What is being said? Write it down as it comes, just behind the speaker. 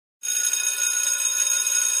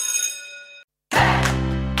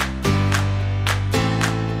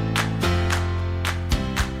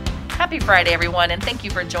Happy Friday, everyone, and thank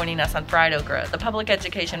you for joining us on Fried Okra, the public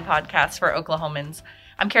education podcast for Oklahomans.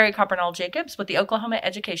 I'm Carrie Coppernall-Jacobs with the Oklahoma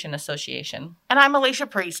Education Association. And I'm Alicia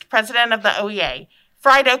Priest, president of the OEA.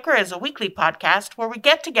 Fried Okra is a weekly podcast where we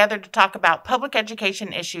get together to talk about public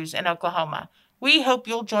education issues in Oklahoma. We hope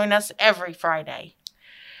you'll join us every Friday.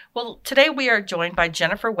 Well, today we are joined by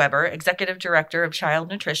Jennifer Weber, Executive Director of Child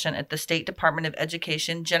Nutrition at the State Department of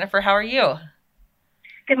Education. Jennifer, how are you?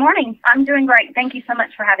 Good morning. I'm doing great. Thank you so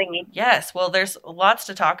much for having me. Yes, well, there's lots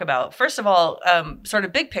to talk about. First of all, sort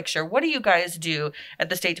of big picture, what do you guys do at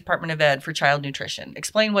the State Department of Ed for child nutrition?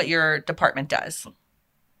 Explain what your department does.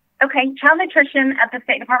 Okay, child nutrition at the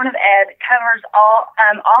State Department of Ed covers all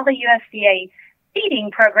the USDA feeding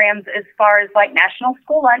programs as far as like National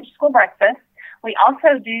School Lunch, School Breakfast. We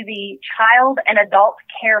also do the Child and Adult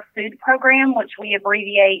Care Food Program, which we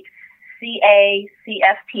abbreviate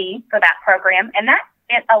CACFP for that program, and that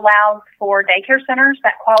it allows for daycare centers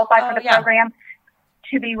that qualify for the program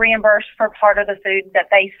to be reimbursed for part of the food that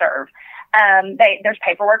they serve. There's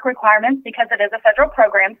paperwork requirements because it is a federal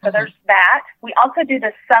program, so there's that. We also do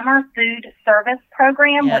the Summer Food Service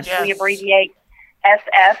Program, which we abbreviate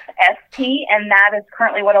SFSP, and that is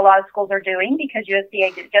currently what a lot of schools are doing because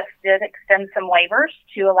USDA just did extend some waivers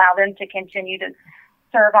to allow them to continue to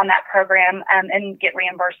serve on that program and get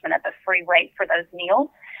reimbursement at the free rate for those meals.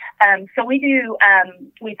 So we do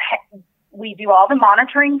we do all the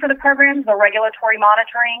monitoring for the programs, the regulatory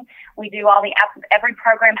monitoring. We do every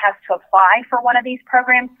program has to apply for one of these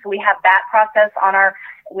programs. So we have that process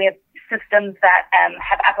we have systems that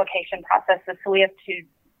have application processes. So we have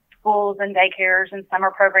schools and daycares and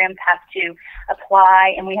summer programs have to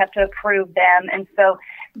apply and we have to approve them. And so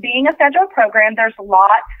being a federal program, there's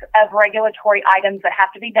lots of regulatory items that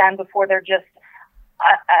have to be done before they're just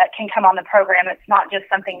can come on the program. It's not just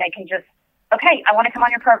something they can just, okay, I want to come on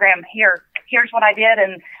your program. Here's what I did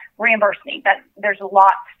and reimburse me. There's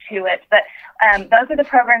lots to it. But those are the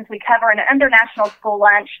programs we cover. And under National School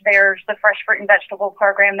Lunch, there's the Fresh Fruit and Vegetable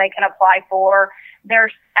Program they can apply for.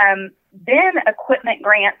 There's been equipment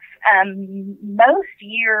grants most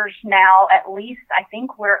years now, at least I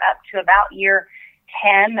think we're up to about year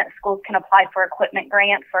 10 that schools can apply for equipment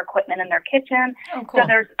grants for equipment in their kitchen. Oh, cool. So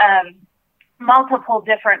there's multiple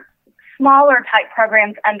different smaller type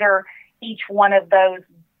programs under each one of those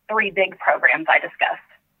three big programs I discussed.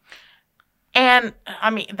 And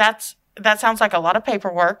I mean, that sounds like a lot of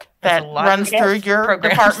paperwork that runs through your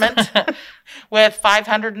department with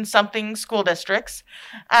 500 and something school districts.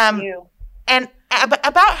 And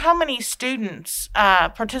about how many students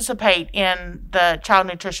participate in the child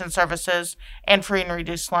nutrition services and free and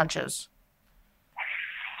reduced lunches?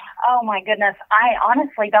 Oh my goodness. I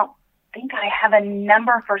honestly don't think I have a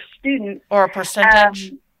number for students. Or a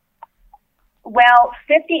percentage? Well,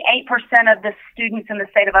 58% of the students in the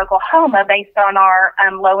state of Oklahoma, based on our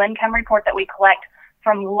low-income report that we collect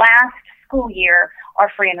from last school year,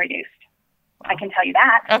 are free and reduced. I can tell you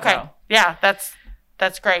that. Okay. Wow. Yeah,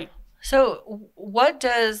 that's great. So what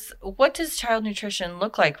does child nutrition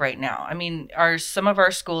look like right now? I mean, some of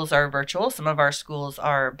our schools are virtual, some of our schools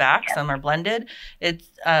are back, some are blended.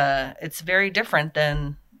 It's very different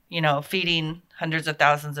than, feeding hundreds of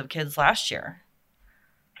thousands of kids last year.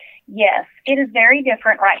 Yes, it is very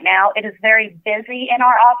different right now. It is very busy in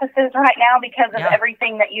our offices right now because of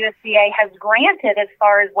everything that USDA has granted as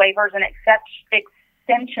far as waivers and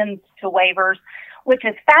extensions to waivers, which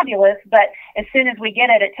is fabulous. But as soon as we get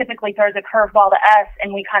it, it typically throws a curveball to us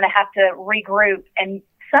and we kind of have to regroup and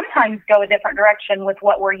sometimes go a different direction with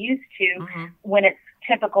what we're used to when it's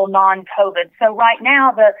typical non-COVID. So right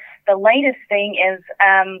now, the latest thing is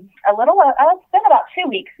it's been about 2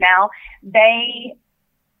 weeks now. They,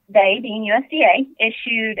 being USDA,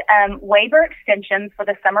 issued waiver extensions for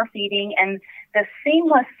the summer feeding and the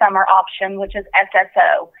seamless summer option, which is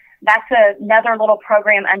SSO. That's another little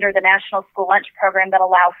program under the National School Lunch Program that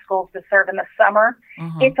allows schools to serve in the summer.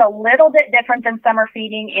 It's a little bit different than summer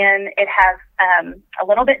feeding in it has a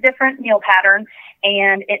little bit different meal pattern,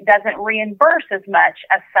 and it doesn't reimburse as much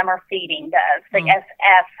as summer feeding does, the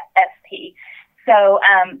SFSP. So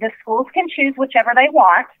the schools can choose whichever they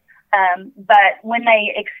want. But when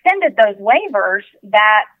they extended those waivers,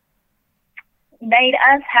 that made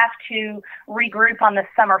us have to regroup on the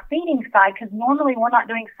summer feeding side because normally we're not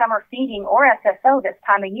doing summer feeding or SSO this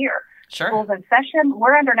time of year. Sure. School's in session.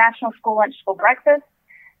 We're under National School Lunch, School Breakfast.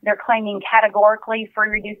 They're claiming categorically free,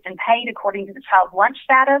 reduced, and paid according to the child's lunch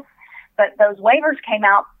status. But those waivers came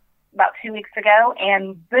out about 2 weeks ago,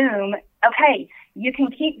 and boom, okay, you can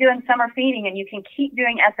keep doing summer feeding and you can keep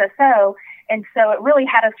doing SSO. And so it really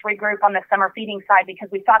had us regroup on the summer feeding side because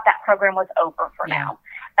we thought that program was over for now.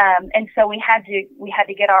 And so we had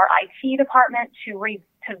to get our IT department to ramp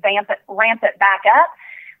it back up,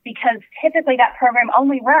 because typically that program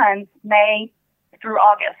only runs May through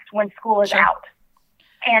August when school is out.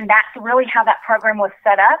 And that's really how that program was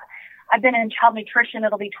set up. I've been in child nutrition,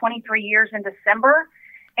 it'll be 23 years in December,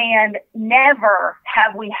 and never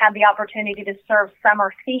have we had the opportunity to serve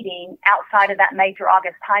summer feeding outside of that May through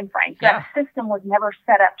August timeframe. So that system was never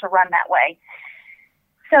set up to run that way.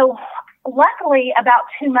 So luckily, about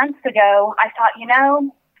 2 months ago, I thought,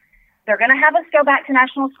 they're going to have us go back to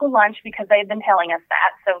National School Lunch because they've been telling us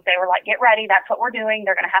that. So they were like, get ready, that's what we're doing.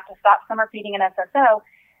 They're going to have to stop summer feeding in SSO.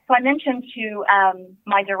 So I mentioned to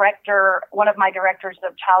my director, one of my directors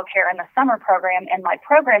of childcare in the summer program, and my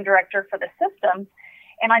program director for the system,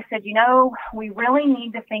 and I said, we really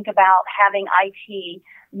need to think about having IT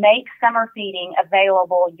make summer feeding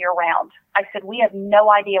available year-round. I said, we have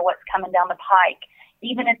no idea what's coming down the pike.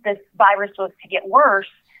 Even if this virus was to get worse,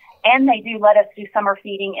 and they do let us do summer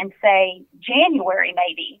feeding in, say, January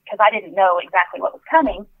maybe, because I didn't know exactly what was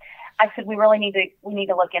coming, I said, we need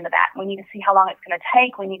to look into that. We need to see how long it's going to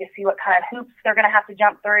take. We need to see what kind of hoops they're going to have to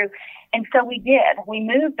jump through. And so we did. We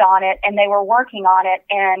moved on it, and they were working on it.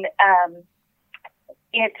 And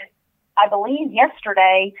I believe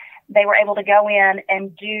yesterday, they were able to go in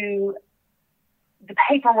and do the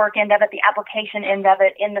paperwork end of it, the application end of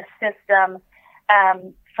it in the system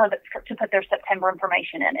to put their September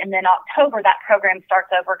information in. And then October, that program starts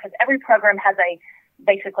over, because every program has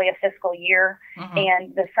basically a fiscal year,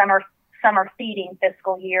 and the summer feeding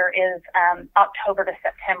fiscal year is October to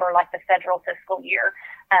September, like the federal fiscal year.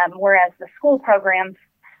 Whereas the school programs,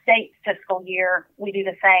 state fiscal year, we do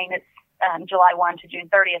the same. It's July 1 to June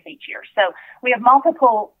 30th each year. So we have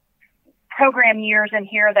multiple program years in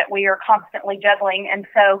here that we are constantly juggling. And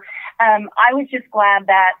so I was just glad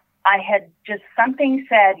that I had just something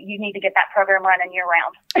said, you need to get that program running year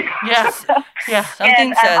round. Yes. Yeah.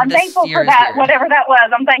 Something said I'm thankful for that, whatever that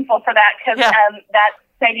was. I'm thankful for that, because that's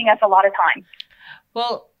saving us a lot of time.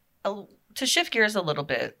 Well, to shift gears a little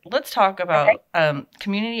bit, let's talk about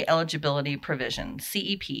community eligibility provision,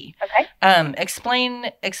 CEP. Okay.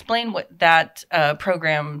 Explain what that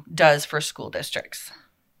program does for school districts.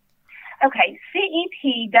 Okay.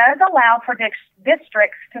 CEP does allow for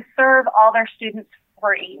districts to serve all their students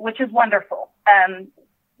free, which is wonderful.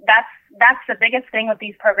 That's the biggest thing with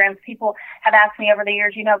these programs. People have asked me over the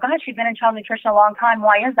years, gosh, you've been in child nutrition a long time.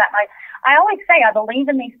 Why is that? I always say I believe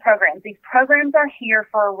in these programs. These programs are here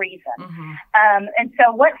for a reason. And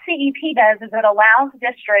so what CEP does is it allows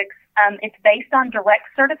districts, it's based on direct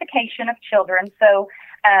certification of children. So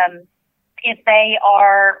if they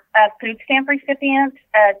are a food stamp recipient,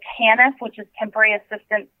 TANF, which is Temporary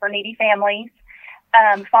Assistance for Needy Families,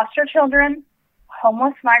 foster children,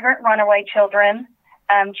 homeless migrant runaway children,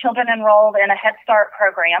 children enrolled in a Head Start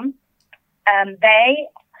program.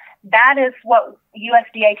 That is what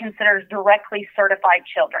USDA considers directly certified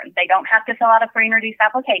children. They don't have to fill out a free and reduced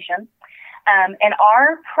application. And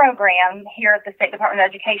our program here at the State Department of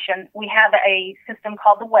Education, we have a system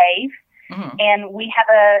called the WAVE, and we have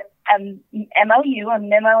a MOU, a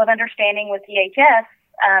Memo of Understanding with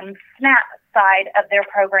DHS, SNAP side of their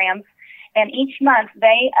programs. And each month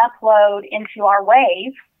they upload into our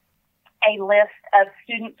WAVE a list of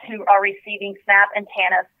students who are receiving SNAP and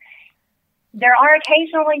TANF. There are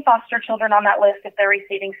occasionally foster children on that list if they're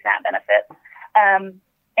receiving SNAP benefits.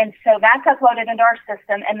 And so that's uploaded into our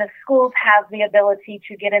system, and the schools have the ability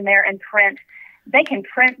to get in there and print. They can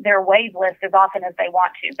print their WAVE list as often as they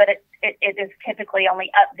want to, but it is typically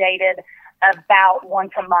only updated about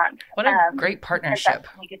once a month. What a great partnership.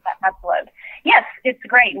 We get that upload. Yes, it's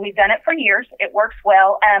great. We've done it for years. It works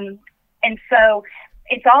well. And so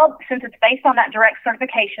it's all, since it's based on that direct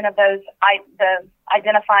certification of the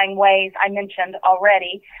identifying ways I mentioned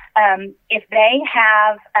already, if they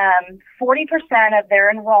have 40% of their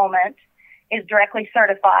enrollment is directly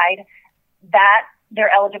certified, that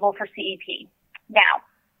they're eligible for CEP. Now,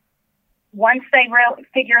 once they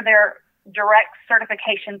figure their direct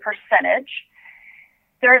certification percentage,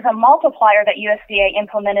 there is a multiplier that USDA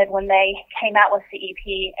implemented when they came out with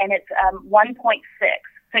CEP, and it's 1.6.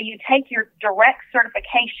 So you take your direct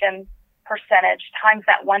certification percentage times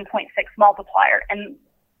that 1.6 multiplier, and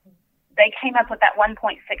they came up with that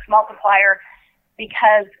 1.6 multiplier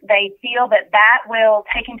because they feel that will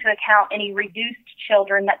take into account any reduced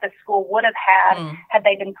children that the school would have had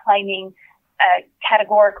they been claiming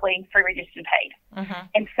categorically free, reduced, and paid.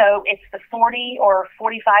 And so it's the 40 or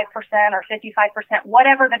 45% or 55%,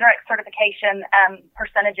 whatever the direct certification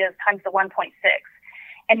percentage is, times the 1.6.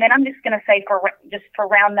 And then I'm just going to say, for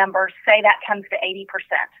round numbers, say that comes to 80%.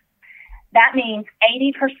 That means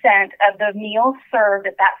 80% of the meals served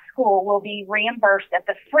at that school will be reimbursed at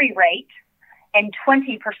the free rate, and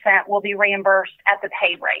 20% will be reimbursed at the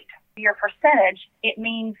paid rate. Your percentage, it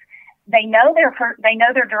means they know their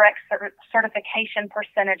direct certification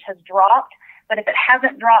percentage has dropped, but if it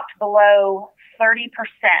hasn't dropped below 30%,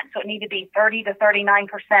 so it need to be 30 to 39%,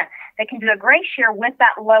 they can do a grace year with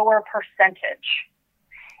that lower percentage.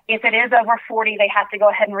 If it is over 40, they have to go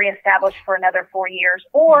ahead and reestablish for another 4 years.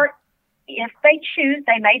 Or if they choose,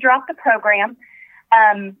 they may drop the program.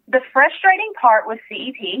 The frustrating part with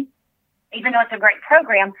CEP, even though it's a great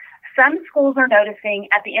program, some schools are noticing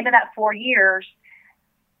at the end of that 4 years,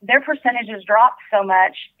 their percentages drop so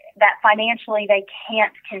much that financially they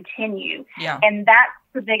can't continue. Yeah. And that's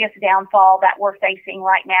the biggest downfall that we're facing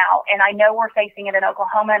right now. And I know we're facing it in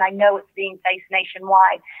Oklahoma, and I know it's being faced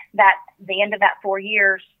nationwide, that the end of that 4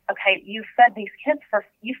 years, okay, you fed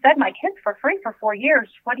my kids for free for 4 years.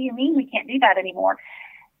 What do you mean we can't do that anymore?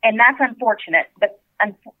 And that's unfortunate. But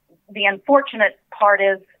the unfortunate part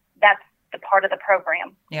is that's the part of the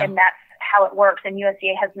program. Yeah. And that's how it works. And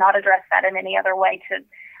USDA has not addressed that in any other way to,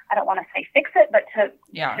 I don't want to say fix it, but to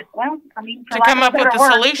come up with a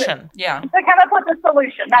solution. To come up with a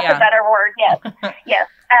solution. That's a better word. Yes. Yes.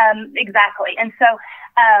 Exactly. And so,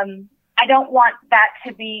 I don't want that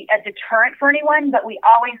to be a deterrent for anyone, but we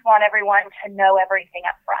always want everyone to know everything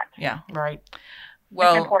up front. Yeah. Right.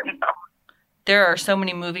 Well, it's important. There are so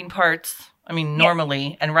many moving parts. I mean,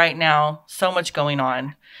 normally, and right now, so much going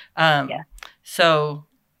on. So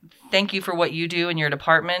thank you for what you do in your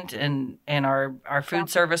department, and our food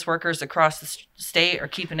service workers across the state are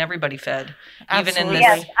keeping everybody fed. Absolutely. Even in this,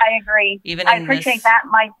 yes, I agree. I appreciate that.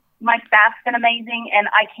 My staff's been amazing, and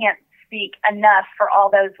I can't speak enough for all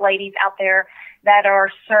those ladies out there that are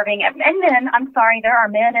serving. And men, I'm sorry, there are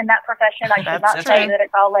men in that profession. I should not say that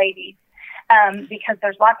it's all ladies. Because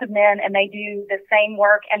there's lots of men, and they do the same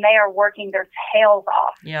work, and they are working their tails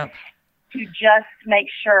off to just make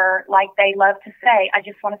sure, like they love to say, I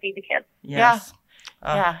just want to feed the kids. Yes.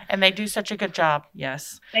 Yeah, and they do such a good job.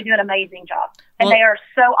 Yes. They do an amazing job, and they are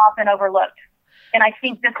so often overlooked. And I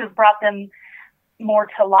think this has brought them more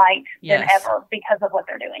to light than ever because of what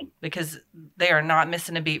they're doing. Because they are not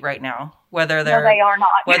missing a beat right now. Whether they are not.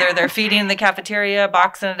 Whether they're feeding in the cafeteria,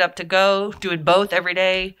 boxing it up to go, doing both every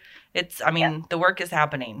day. The work is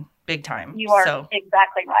happening big time. You are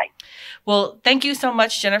exactly right. Well, thank you so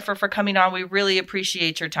much, Jennifer, for coming on. We really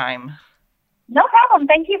appreciate your time. No problem.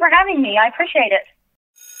 Thank you for having me. I appreciate it.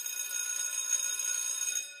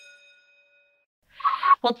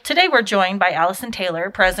 Well, today we're joined by Allison Taylor,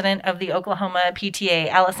 president of the Oklahoma PTA.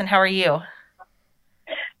 Allison, how are you?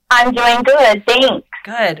 I'm doing good. Thanks.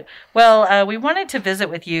 Good. Well, we wanted to visit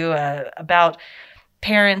with you about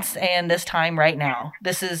parents and this time right now.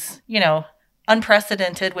 This is,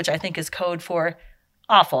 unprecedented, which I think is code for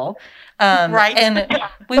awful. Right. And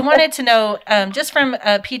we wanted to know, just from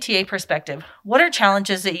a PTA perspective, what are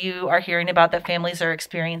challenges that you are hearing about that families are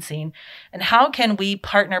experiencing, and how can we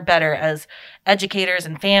partner better as educators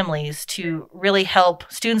and families to really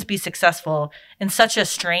help students be successful in such a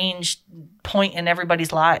strange point in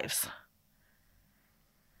everybody's lives?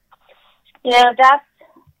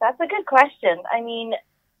 That's a good question. I mean,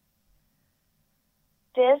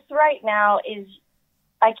 this right now is,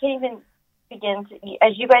 I can't even begin to,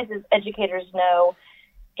 as you guys as educators know,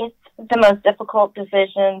 it's the most difficult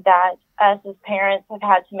decision that us as parents have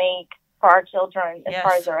had to make for our children as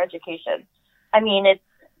far as their education. I mean, it's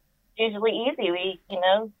usually easy. We,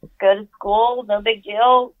 go to school, no big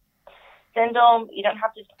deal, send them. You don't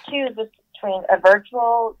have to choose between a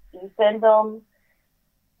virtual, you send them,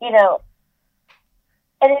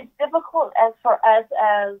 And it's difficult for us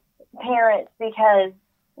as parents because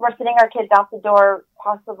we're sending our kids out the door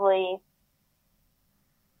possibly,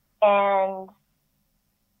 and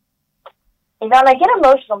I get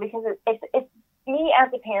emotional because it's me as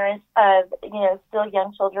a parent of still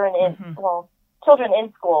young children children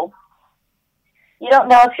in school. You don't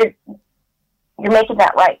know if you're making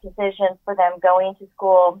that right decision for them going to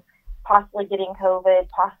school, possibly getting COVID,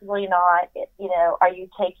 possibly not. Are you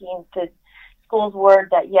taking the school's word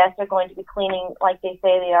that yes, they're going to be cleaning like they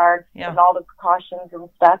say they are, and all the precautions and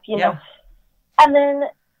stuff, know. And then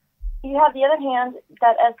you have the other hand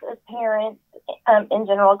that us as parents, in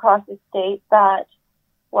general across the state, that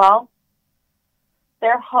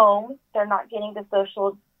they're home, they're not getting the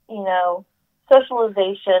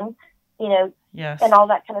socialization, and all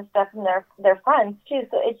that kind of stuff from their friends too.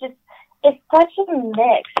 So it's such a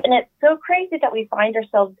mix, and it's so crazy that we find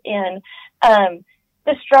ourselves in.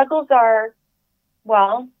 The struggles are,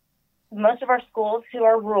 most of our schools who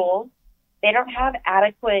are rural, they don't have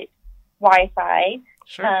adequate Wi-Fi.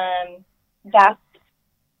 Sure. that's,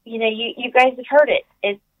 you guys have heard it.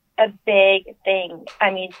 It's a big thing.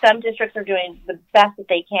 I mean, some districts are doing the best that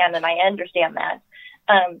they can, and I understand that.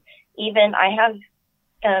 Even I have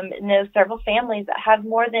know several families that have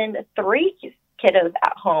more than 3 kiddos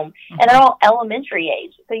at home, and they're all elementary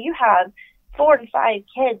age. So you have 4 and 5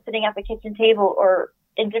 kids sitting at the kitchen table or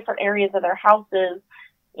in different areas of their houses.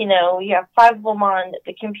 You have 5 of them on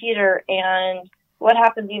the computer, and what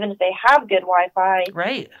happens even if they have good Wi-Fi?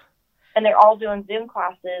 Right. And they're all doing Zoom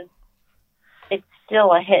classes, it's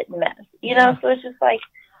still a hit and miss, so it's just like,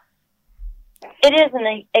 it is.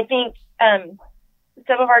 And I think,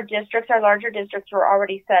 some of our districts, our larger districts, were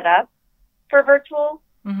already set up for virtual,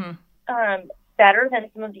 better than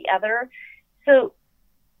some of the other. So,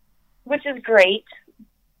 which is great.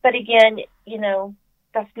 But again,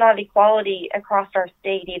 that's not equality across our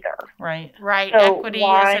state either. Right. Right. So equity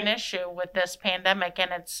is an issue with this pandemic,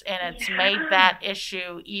 and it's made that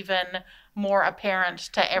issue even more apparent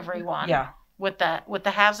to everyone. Yeah. With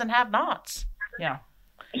the haves and have-nots. Yeah.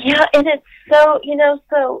 Yeah, and it's so,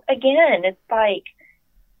 so again, it's like,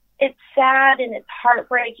 it's sad and it's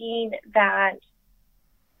heartbreaking that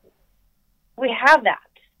we have that.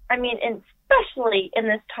 I mean, and especially in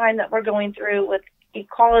this time that we're going through with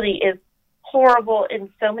equality is horrible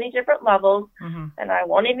in so many different levels, and I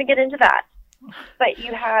won't even get into that. But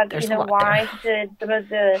you have, why did some of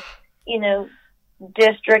the,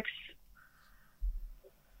 districts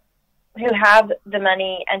who have the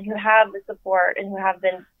money and who have the support and who have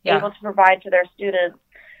been able to provide to their students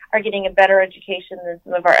are getting a better education than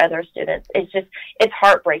some of our other students. It's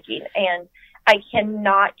heartbreaking. And I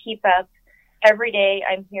cannot keep up. Every day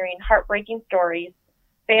I'm hearing heartbreaking stories,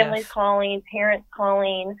 families calling, parents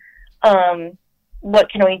calling, what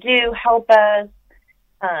can we do? Help us.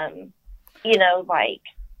 And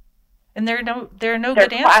there are no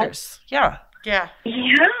good answers. Yeah. Yeah.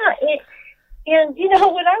 Yeah. And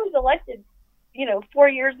when I was elected, 4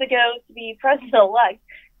 years ago to be president-elect,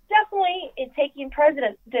 definitely in taking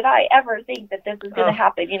president, did I ever think that this was going to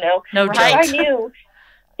happen, No, right? I knew,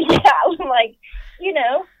 I was like,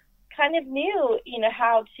 kind of knew,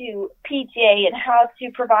 how to PTA and how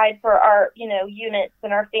to provide for our, units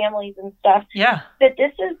and our families and stuff. Yeah. But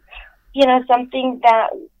this is, something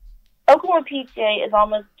that Oklahoma PTA is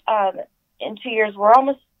almost, in 2 years, we're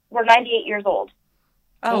 98 years old.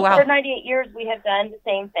 Oh, wow. For 98 years, we have done the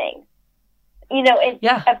same thing. And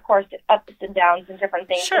of course, ups and downs and different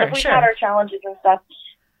things. Sure, we've had our challenges and stuff,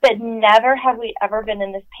 but never have we ever been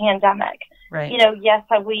in this pandemic. Right. Yes,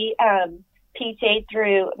 have we PTA'd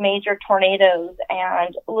through major tornadoes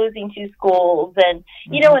and losing 2 schools and,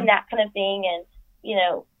 and that kind of thing and,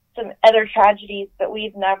 some other tragedies, but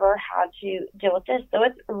we've never had to deal with this. So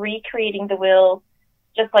it's recreating the wheel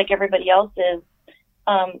just like everybody else is.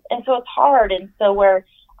 And so it's hard. And so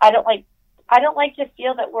I don't like to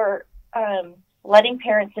feel that we're letting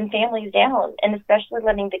parents and families down, and especially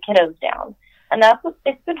letting the kiddos down. And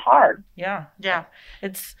it's been hard. Yeah. Yeah.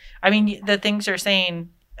 The things you're saying,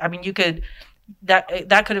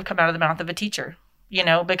 that could have come out of the mouth of a teacher,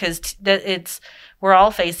 because we're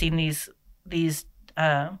all facing these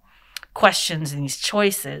questions and these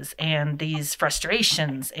choices and these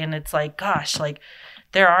frustrations. And it's like, gosh,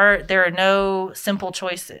 there are no simple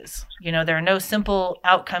choices. There are no simple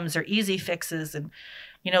outcomes or easy fixes. And,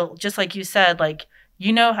 just like you said, how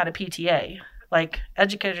to PTA,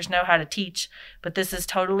 educators know how to teach, but this is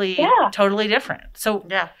totally different. So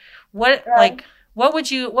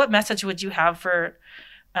what message would you have for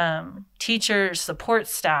teachers, support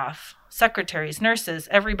staff, secretaries, nurses,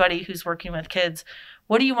 everybody who's working with kids?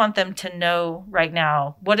 What do you want them to know right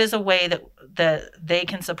now? What is a way that they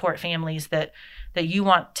can support families that you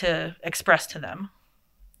want to express to them?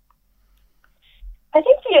 I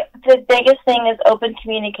think the biggest thing is open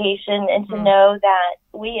communication, and to know that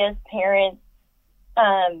we as parents,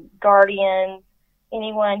 guardians,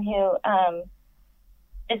 anyone who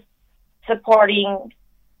is supporting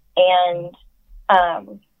and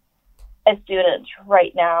a student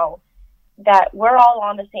right now, that we're all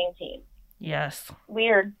on the same team. Yes. We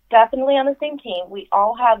are definitely on the same team. We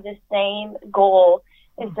all have the same goal,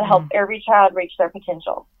 is to help every child reach their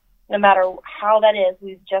potential. No matter how that is,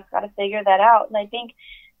 we've just got to figure that out. And I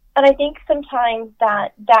think sometimes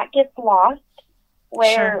that gets lost,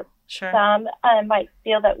 where some might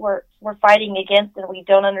feel that we're fighting against, and we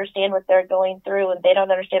don't understand what they're going through, and they don't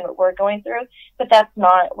understand what we're going through. But that's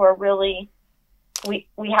not. We're really, we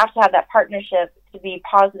have to have that partnership to be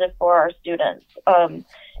positive for our students. So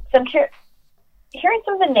I'm hearing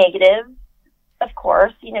some of the negatives, of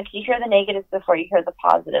course. You hear the negatives before you hear the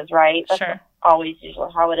positives, right? That's always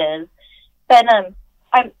usually how it is. But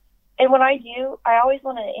And when I do, I always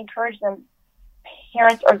want to encourage them,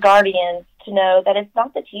 parents or guardians, to know that it's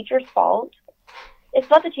not the teacher's fault. It's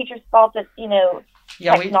not the teacher's fault that,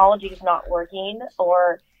 technology is not working,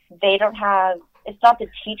 or they don't have, it's not the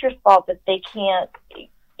teacher's fault that they can't,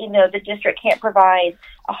 the district can't provide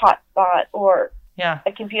a hotspot or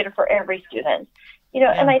a computer for every student.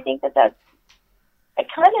 And I think that's,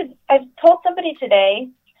 I've told somebody today,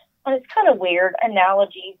 and it's kind of weird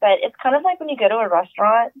analogy, but it's kind of like when you go to a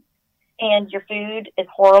restaurant and your food is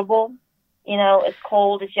horrible, it's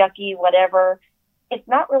cold, it's yucky, whatever. It's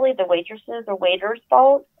not really the waitresses or waiters'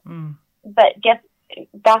 fault, but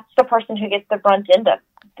that's the person who gets the brunt end of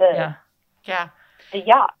the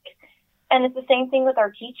yuck. And it's the same thing with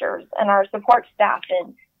our teachers and our support staff.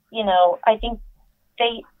 And, I think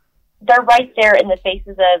they're right there in the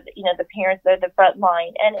faces of, the parents. They're the front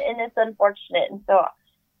line. And it's unfortunate. And so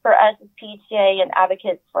for us as PTA and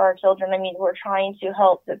advocates for our children, we're trying to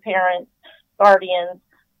help the parents, guardians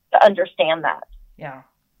to understand that. Yeah.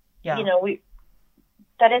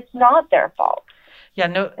 That it's not their fault.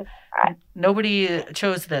 Yeah, nobody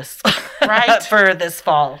chose this right for this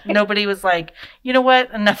fall. Nobody was like, you know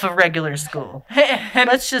what, enough of regular school.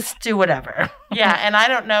 Let's just do whatever. Yeah, and I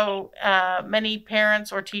don't know many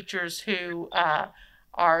parents or teachers who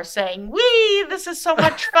are saying, this is so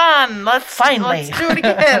much fun. Let's do it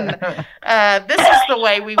again. This is the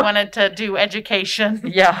way we wanted to do education.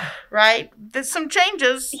 Yeah. Right? There's some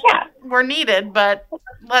changes were needed, but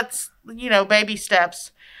let's, baby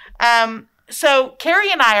steps. So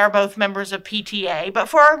Carrie and I are both members of PTA, but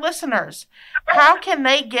for our listeners, how can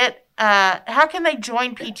they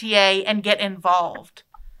join PTA and get involved?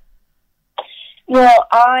 Well,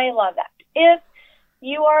 I love that. If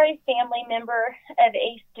you are a family member of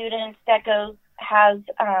a student that has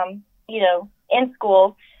in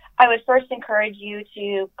school, I would first encourage you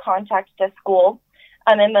to contact the school.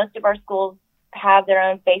 And most of our schools have their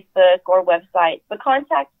own Facebook or website, but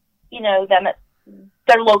contact, them at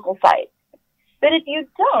their local site. But if you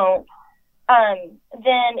don't,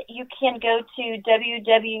 then you can go to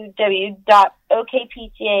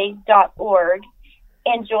www.okpta.org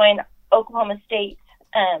and join Oklahoma State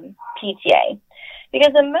PTA.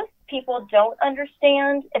 Because most people don't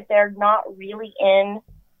understand, if they're not really in,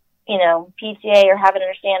 PTA or haven't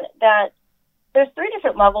understand that there's 3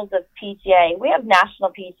 different levels of PTA. We have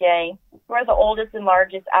national PTA. We're the oldest and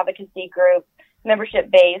largest advocacy group,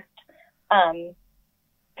 membership-based,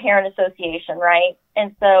 parent association, right?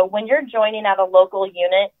 And so when you're joining at a local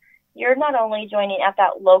unit, you're not only joining at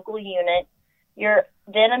that local unit, you're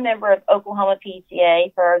then a member of Oklahoma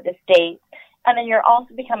PTA for the state, and then you're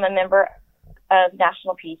also become a member of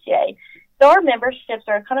National PTA. So our memberships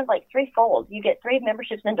are kind of like threefold. You get 3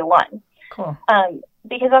 memberships into one. Cool.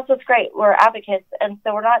 Because that's what's great. We're advocates, and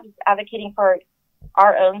so we're not just advocating for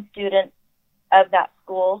our own students of that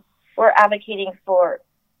school. We're advocating for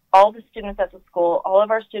all the students at the school, all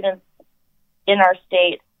of our students in our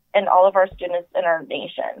state, and all of our students in our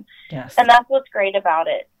nation. Yes. And that's what's great about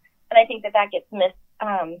it. And I think that gets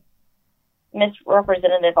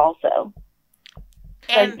misrepresented also.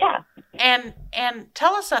 And, so, and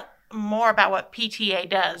tell us more about what PTA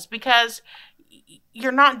does, because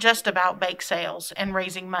you're not just about bake sales and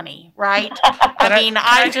raising money, right?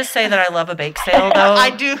 I just say that I love a bake sale, though. I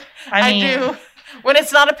do. When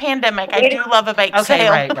it's not a pandemic, I do love a bake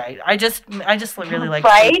sale. Okay, right. I just really like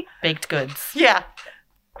baked goods. Yeah.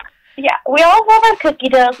 Yeah, we all love our cookie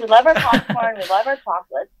doughs. We love our popcorn. We love our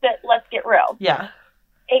chocolates. But let's get real. Yeah.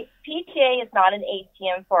 PTA is not an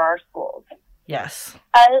ATM for our schools. Yes.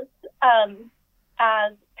 As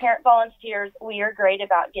parent volunteers, we are great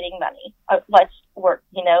about getting money. Let's work.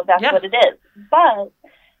 That's what it is. But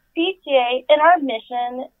PTA and our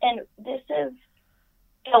mission, and this is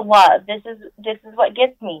the love. This is what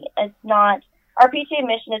gets me. It's not, our PTA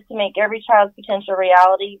mission is to make every child's potential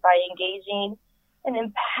reality by engaging and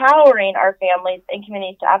empowering our families and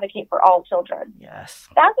communities to advocate for all children. Yes.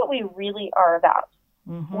 That's what we really are about.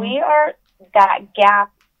 Mm-hmm. We are that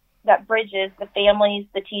gap that bridges the families,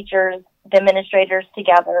 the teachers, the administrators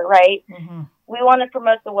together, right? Mm-hmm. We want to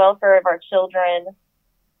promote the welfare of our children,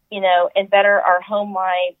 and better our home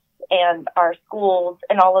lives and our schools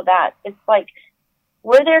and all of that. It's like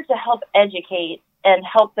we're there to help educate and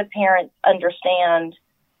help the parents understand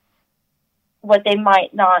what they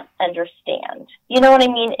might not understand. You know what I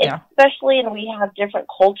mean? Yeah. Especially, and we have different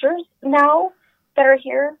cultures now that are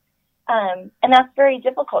here. And that's very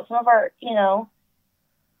difficult. Some of our,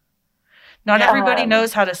 Not everybody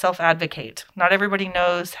knows how to self-advocate. Not everybody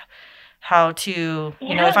knows how to,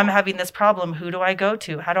 if I'm having this problem, who do I go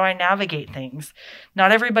to? How do I navigate things?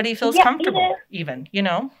 Not everybody feels comfortable even,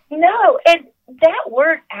 No, and that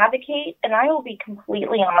word advocate, and I will be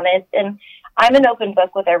completely honest, and I'm an open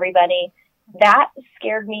book with everybody, that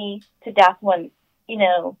scared me to death when,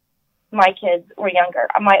 my kids were younger.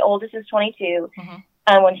 My oldest is 22.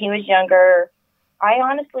 And when he was younger, I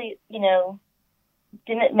honestly,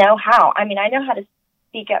 didn't know how. I mean, I know how to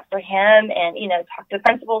speak up for him and, talk to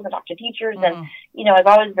principals and talk to teachers. And, I was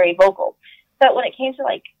always very vocal. But when it came to,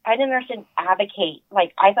 I didn't understand advocate.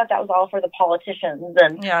 I thought that was all for the politicians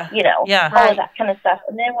and, all of that kind of stuff.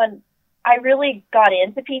 And then when I really got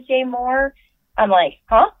into PTA more, I'm like,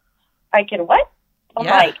 huh? I can what? I'm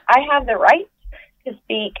like, I have the right to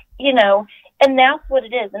speak, and that's what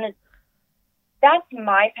it is. And that's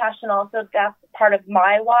my passion also. That's part of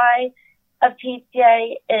my why of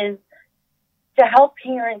PTA is to help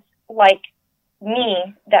parents like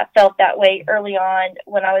me that felt that way early on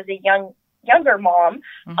when I was a younger mom,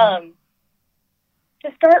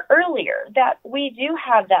 to start earlier, that we do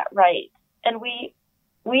have that right. And we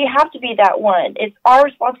have to be that one. It's our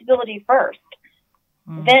responsibility first.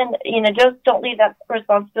 Then, just don't leave that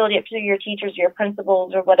responsibility up to your teachers, your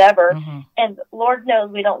principals, or whatever. And Lord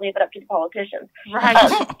knows we don't leave it up to the politicians. Right.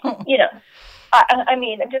 I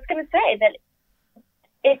mean, I'm just going to say that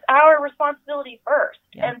it's our responsibility first.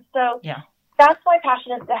 Yeah. And so that's my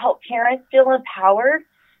passion, is to help parents feel empowered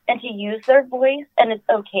and to use their voice. And it's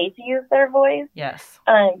okay to use their voice. Yes.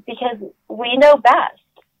 Because we know best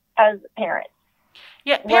as parents.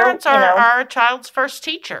 Yeah, parents are a child's first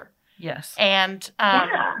teacher. Yes. And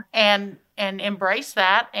and embrace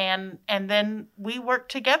that, and then we work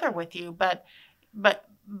together with you. But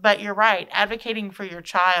you're right. Advocating for your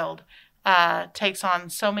child takes on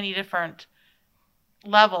so many different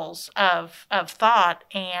levels of thought,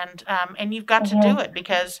 and you've got to do it,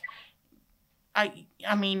 because I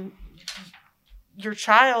mean, your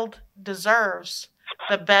child deserves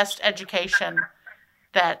the best education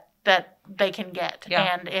that they can get.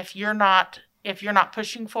 Yeah. And if you're not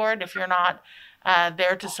pushing for it, if you're not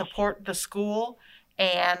there to support the school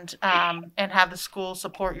and have the school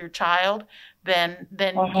support your child, then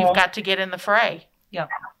you've got to get in the fray. Yeah,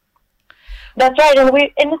 that's right.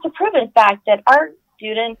 And it's a proven fact that our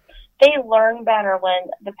students, they learn better when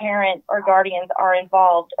the parents or guardians are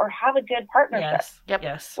involved or have a good partnership. Yes. Yep.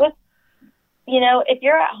 Yes. With, if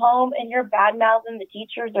you're at home and you're bad mouthing the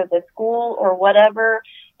teachers or the school or whatever,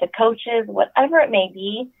 the coaches, whatever it may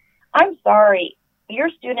be, I'm sorry, your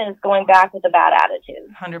student is going back with a bad attitude.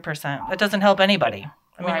 100%. That doesn't help anybody.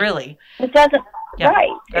 I mean, really. It doesn't. Yeah,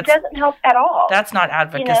 right. It doesn't help at all. That's not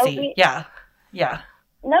advocacy. Yeah.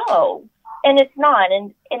 No, and it's not.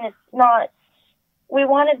 And it's not. We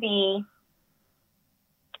want to be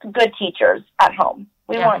good teachers at home.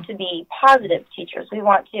 We want to be positive teachers. We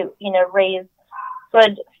want to, raise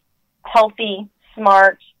good, healthy,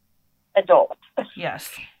 smart adults.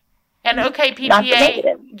 Yes. And OKPTA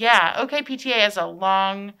has a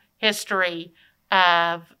long history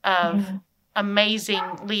of amazing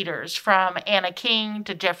leaders, from Anna King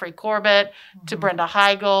to Jeffrey Corbett to Brenda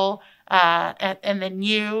Heigl, and then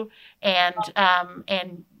you and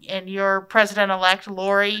your president-elect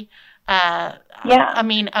Lori. I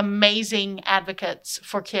mean, amazing advocates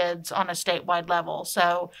for kids on a statewide level.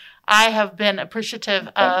 So I have been appreciative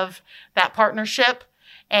of that partnership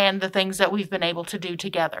and the things that we've been able to do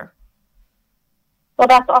together. Well,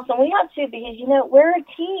 that's awesome. We have to, because, we're a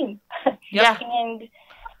team. Yeah. And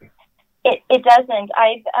it doesn't.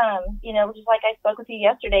 I've, just like I spoke with you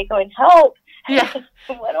yesterday, going, help. Yeah.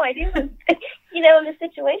 What do I do, in this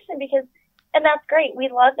situation? And that's great. We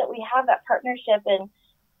love that we have that partnership.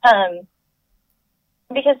 And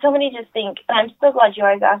because so many just think, and I'm so glad you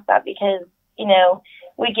guys asked that, because,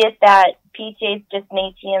 we get that PTA is just an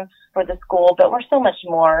ATM for the school, but we're so much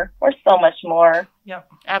more. We're so much more. Yeah,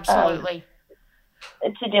 absolutely.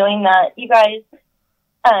 To doing that, you guys,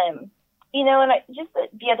 and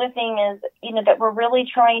the other thing is, that we're really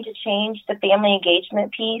trying to change the family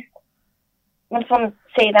engagement piece. I just want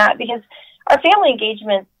to say that, because our family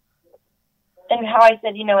engagement, and how I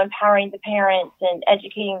said, empowering the parents and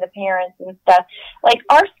educating the parents and stuff,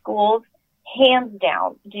 our schools, hands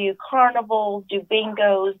down, do carnivals, do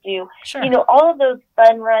bingos, do, all of those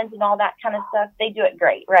fun runs and all that kind of stuff. They do it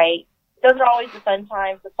great, right? Those are always the fun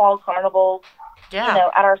times, the fall carnivals,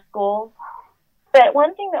 at our schools. But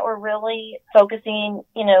one thing that we're really focusing,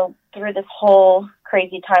 through this whole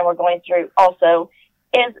crazy time we're going through also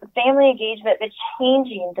is family engagement, but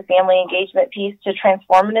changing the family engagement piece to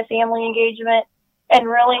transformative family engagement, and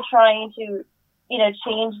really trying to,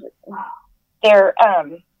 change their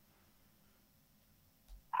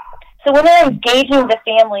So when they're engaging the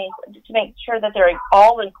families to make sure that they're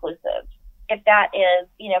all inclusive, if that is,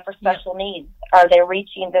 for special needs, are they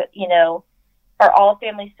reaching are all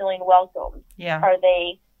families feeling welcome? Yeah. Are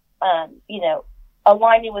they,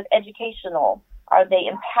 aligning with educational? Are they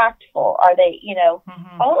impactful? Are they,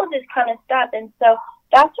 all of this kind of stuff. And so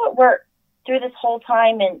that's what we're through this whole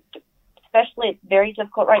time, and especially it's very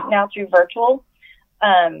difficult right now through virtual.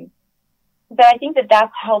 But I think that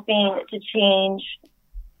that's helping to change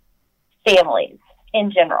families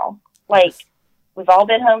in general. Like, we've all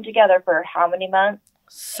been home together for how many months?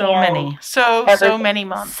 So many. So many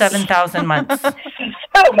months. 7,000 months.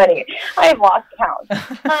 So many. I've lost count.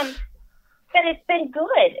 But it's been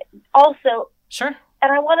good also. Sure.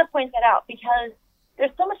 And I want to point that out because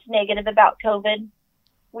there's so much negative about COVID.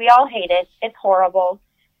 We all hate it. It's horrible.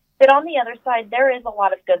 But on the other side, there is a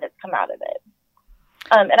lot of good that's come out of it.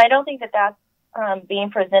 And I don't think that that's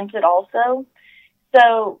being presented also.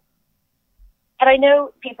 So, and I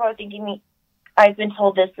know people are thinking, I've been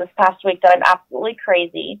told this past week that I'm absolutely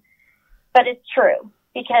crazy, but it's true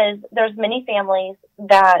because there's many families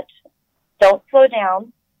that don't slow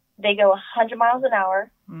down. They go 100 miles an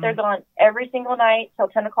hour. They're gone every single night till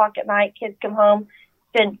 10 o'clock at night. Kids come home,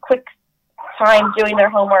 spend quick time doing their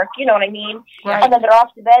homework. You know what I mean? Right. And then they're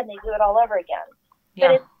off to bed and they do it all over again. Yeah.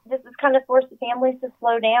 But this has kind of forced the families to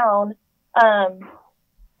slow down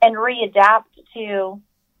and readapt to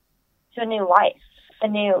a new life, a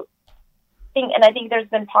new thing. And I think there's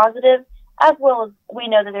been positive as well as we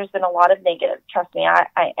know that there's been a lot of negative. Trust me,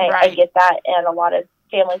 I get that. And a lot of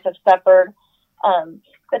families have suffered.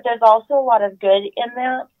 But there's also a lot of good in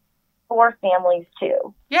that for families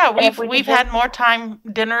too. Yeah, we've had more time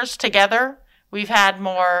dinners together. We've had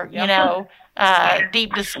more,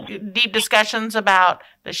 deep discussions about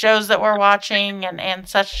the shows that we're watching and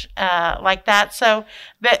such like that. So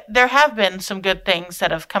there have been some good things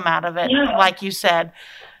that have come out of it, like you said.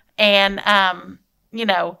 And,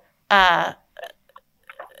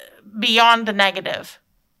 beyond the negative,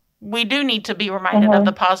 we do need to be reminded of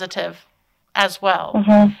the positive as well.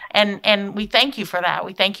 And we thank you for that.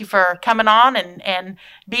 We thank you for coming on and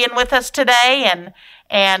being with us today.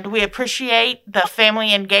 And we appreciate the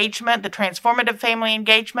family engagement, the transformative family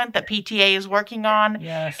engagement that PTA is working on.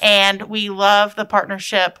 Yes. And we love the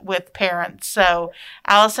partnership with parents. So,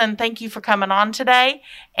 Allison, thank you for coming on today.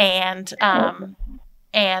 And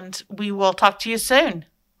we will talk to you soon.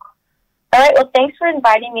 All right. Well, thanks for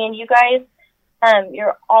inviting me. And you guys,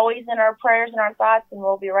 you're always in our prayers and our thoughts, and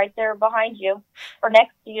we'll be right there behind you or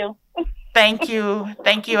next to you. Thank you.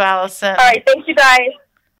 Thank you, Allison. All right. Thanks, you guys.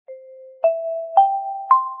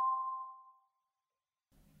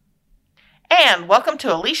 And welcome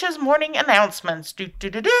to Alicia's morning announcements.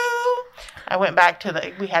 I went back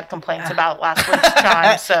to we had complaints about last week's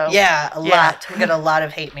chime, so. Yeah, a lot. We got a lot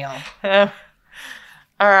of hate mail. All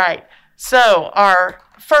right. So our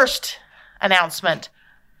first announcement,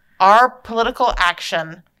 our political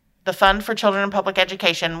action, the Fund for Children in Public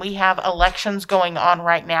Education, we have elections going on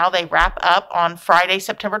right now. They wrap up on Friday,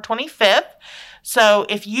 September 25th. So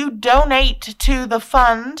if you donate to the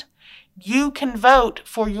fund, you can vote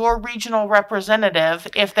for your regional representative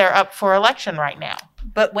if they're up for election right now.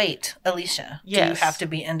 But wait, Alicia, yes. Do you have to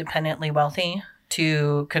be independently wealthy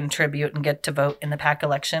to contribute and get to vote in the PAC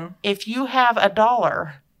election? If you have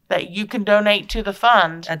 $1 that you can donate to the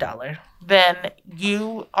fund, $1, then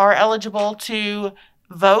you are eligible to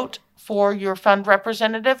vote for your fund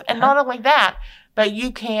representative. And not only that, but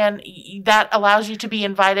that allows you to be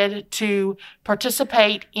invited to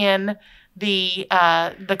participate in the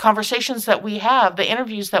conversations that we have, the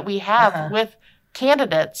interviews that we have with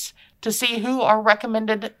candidates to see who our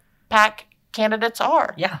recommended PAC candidates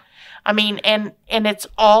are. Yeah. I mean, and it's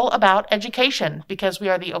all about education because we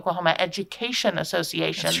are the Oklahoma Education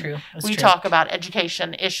Association. That's true. We talk about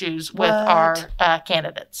education issues with our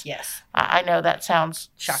candidates. Yes. I know that sounds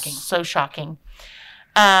shocking. So shocking.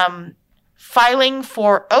 Filing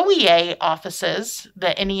for OEA offices,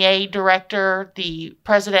 the NEA director, the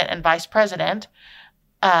president, and vice president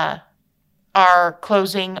are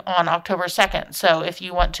closing on October 2nd. So if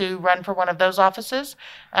you want to run for one of those offices,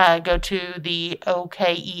 go to the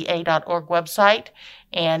okea.org website,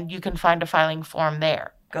 and you can find a filing form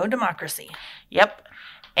there. Go democracy. Yep.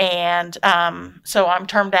 And so I'm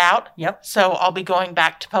termed out. Yep. So I'll be going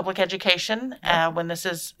back to public education when this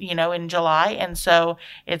is, in July. And so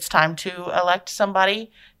it's time to elect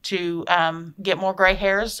somebody to get more gray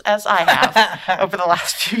hairs as I have over the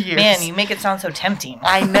last few years. Man, you make it sound so tempting.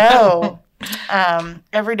 I know.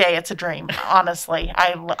 Every day it's a dream, honestly.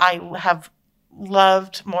 I have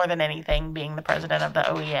loved more than anything being the president of the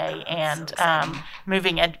OEA and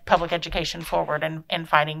moving public education forward and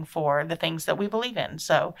fighting for the things that we believe in.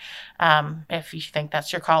 So if you think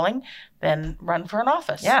that's your calling, then run for an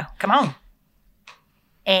office. Yeah, come on.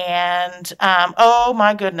 And, oh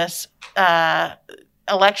my goodness,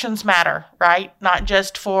 elections matter, right? Not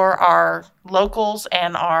just for our locals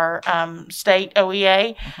and our state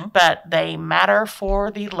OEA, but they matter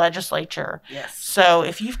for the legislature. Yes. So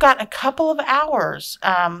if you've got a couple of hours,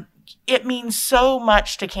 it means so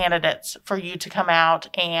much to candidates for you to come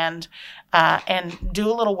out and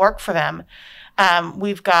do a little work for them.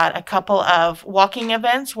 We've got a couple of walking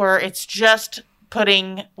events where it's just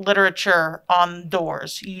putting literature on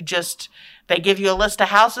doors. They give you a list of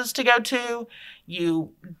houses to go to.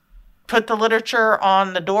 You put the literature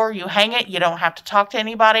on the door. You hang it. You don't have to talk to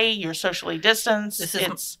anybody. You're socially distanced.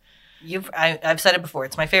 I've said it before.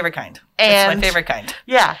 It's my favorite kind. It's my favorite kind.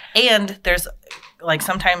 Yeah. And there's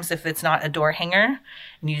sometimes if it's not a door hanger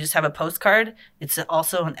and you just have a postcard, it's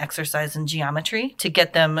also an exercise in geometry to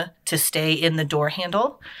get them to stay in the door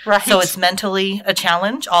handle. Right. So it's mentally a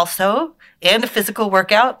challenge also. And a physical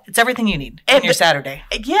workout. It's everything you need on your Saturday.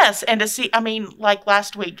 Yes. And to see,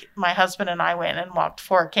 last week, my husband and I went and walked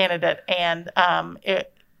for a candidate, and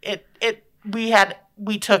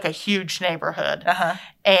we took a huge neighborhood,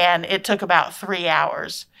 and it took about 3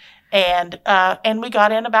 hours. And we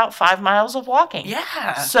got in about 5 miles of walking.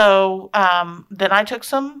 Yeah. So then I took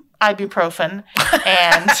some ibuprofen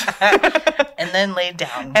and then laid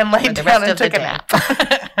down and took a nap.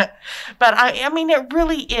 But it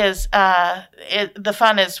really is. The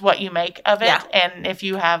fun is what you make of it. Yeah. And if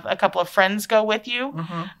you have a couple of friends go with you,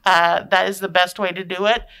 that is the best way to do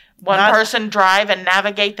it. One person drive and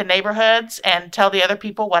navigate the neighborhoods and tell the other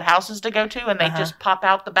people what houses to go to, and they just pop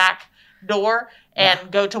out the back door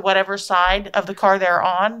and go to whatever side of the car they're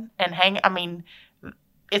on and hang.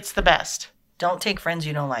 It's the best. Don't take friends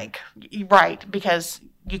you don't like. Right, because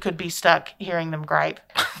you could be stuck hearing them gripe.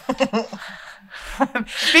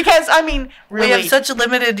 Because, really. We have such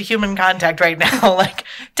limited human contact right now.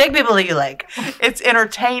 Take people that you like. It's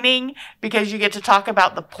entertaining because you get to talk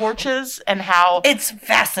about the porches and how... It's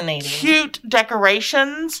fascinating. Cute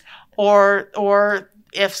decorations or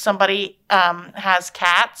if somebody has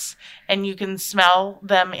cats and you can smell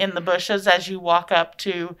them in the bushes as you walk up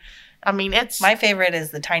to... My favorite is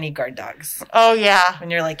the tiny guard dogs. Oh, yeah. When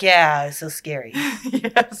you're like, yeah, it's so scary.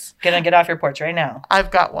 Yes. Gonna get off your porch right now. I've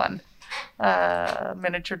got one.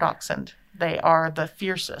 Miniature dachshund. They are the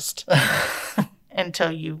fiercest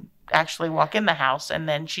until you actually walk in the house, and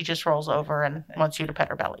then she just rolls over and wants you to pet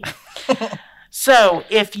her belly. So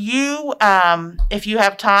if you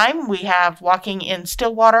have time, we have walking in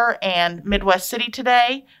Stillwater and Midwest City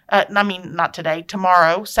today. Not today,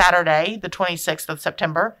 tomorrow, Saturday, the 26th of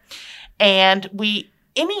September. And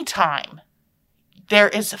anytime there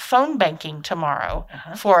is phone banking tomorrow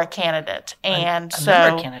for a candidate. And a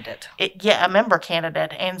member candidate. A member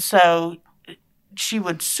candidate. And so she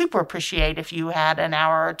would super appreciate if you had an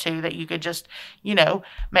hour or two that you could just,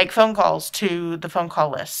 make phone calls to the phone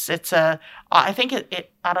call lists. I think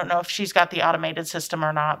I don't know if she's got the automated system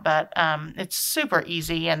or not, but it's super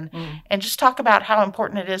easy and just talk about how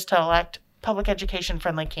important it is to elect public education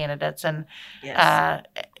friendly candidates. And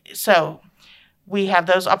so we have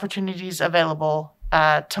those opportunities available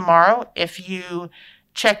tomorrow. If you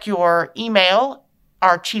check your email,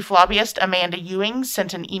 our chief lobbyist, Amanda Ewing,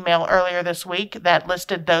 sent an email earlier this week that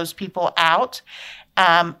listed those people out.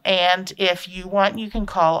 And if you want, you can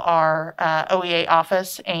call our OEA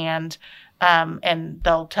office and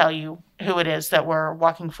they'll tell you who it is that we're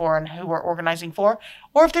walking for and who we're organizing for.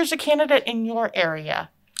 Or if there's a candidate in your area,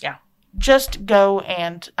 just go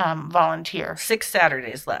and volunteer. 6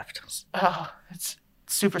 Saturdays left. Oh, it's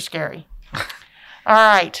super scary. All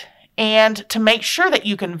right. And to make sure that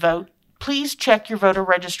you can vote, please check your voter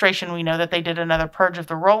registration. We know that they did another purge of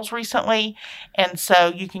the rolls recently, and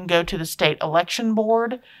so you can go to the State Election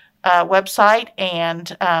Board website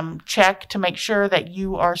and check to make sure that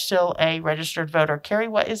you are still a registered voter. Carrie,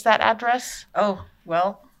 what is that address? Oh,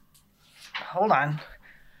 well, hold on.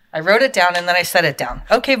 I wrote it down and then I set it down.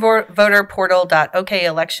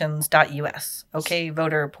 okvoterportal.okelections.us.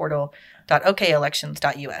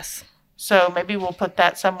 okvoterportal.okelections.us. So maybe we'll put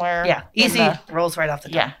that somewhere. Yeah, easy. Rolls right off the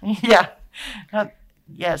tongue. Yeah.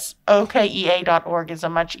 Yes, okea.org is a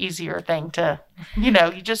much easier thing to, you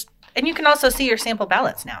just... And you can also see your sample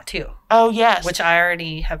ballots now, too. Oh, yes. Which I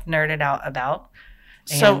already have nerded out about.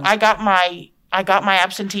 So I got my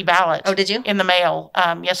absentee ballot. Oh, did you? In the mail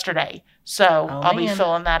yesterday. So I'll be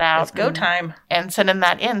filling that out. It's go time. And sending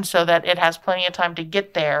that in so that it has plenty of time to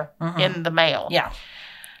get there in the mail. Yeah.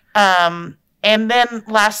 And then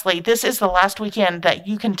lastly, this is the last weekend that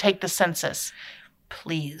you can take the census.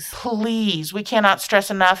 Please. We cannot stress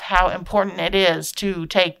enough how important it is to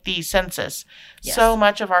take the census. Yes. So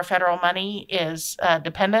much of our federal money is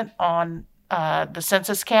dependent on the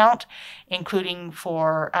census count, including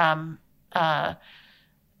for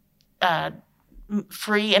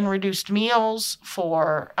free and reduced meals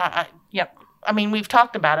for. Yep. I mean, we've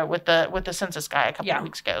talked about it with the census guy a couple of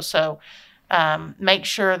weeks ago. So make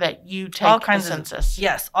sure that you take the census.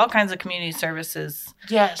 All kinds of community services.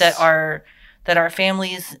 Yes. that our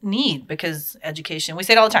families need, because education, we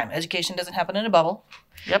say it all the time, education doesn't happen in a bubble.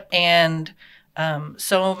 Yep. And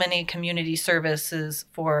so many community services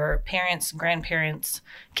for parents, grandparents,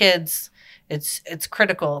 kids, it's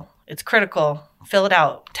critical. It's critical. Fill it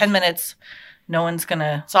out. 10 minutes. No one's going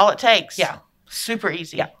to. That's all it takes. Yeah. Super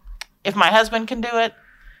easy. Yeah. If my husband can do it,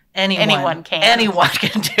 anyone can. Anyone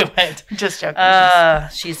can do it. Just joking.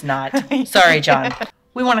 She's not. Sorry, John.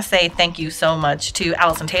 We want to say thank you so much to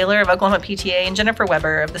Allison Taylor of Oklahoma PTA and Jennifer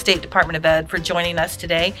Weber of the State Department of Ed for joining us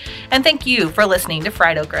today. And thank you for listening to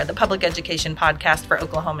Fried Okra, the public education podcast for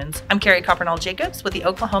Oklahomans. I'm Carrie Coppernall Jacobs with the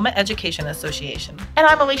Oklahoma Education Association. And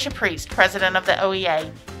I'm Alicia Priest, president of the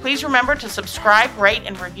OEA. Please remember to subscribe, rate,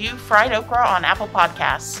 and review Fried Okra on Apple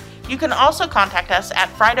Podcasts. You can also contact us at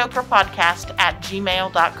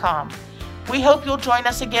friedokrapodcast@gmail.com. We hope you'll join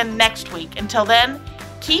us again next week. Until then,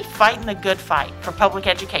 keep fighting the good fight for public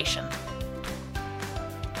education.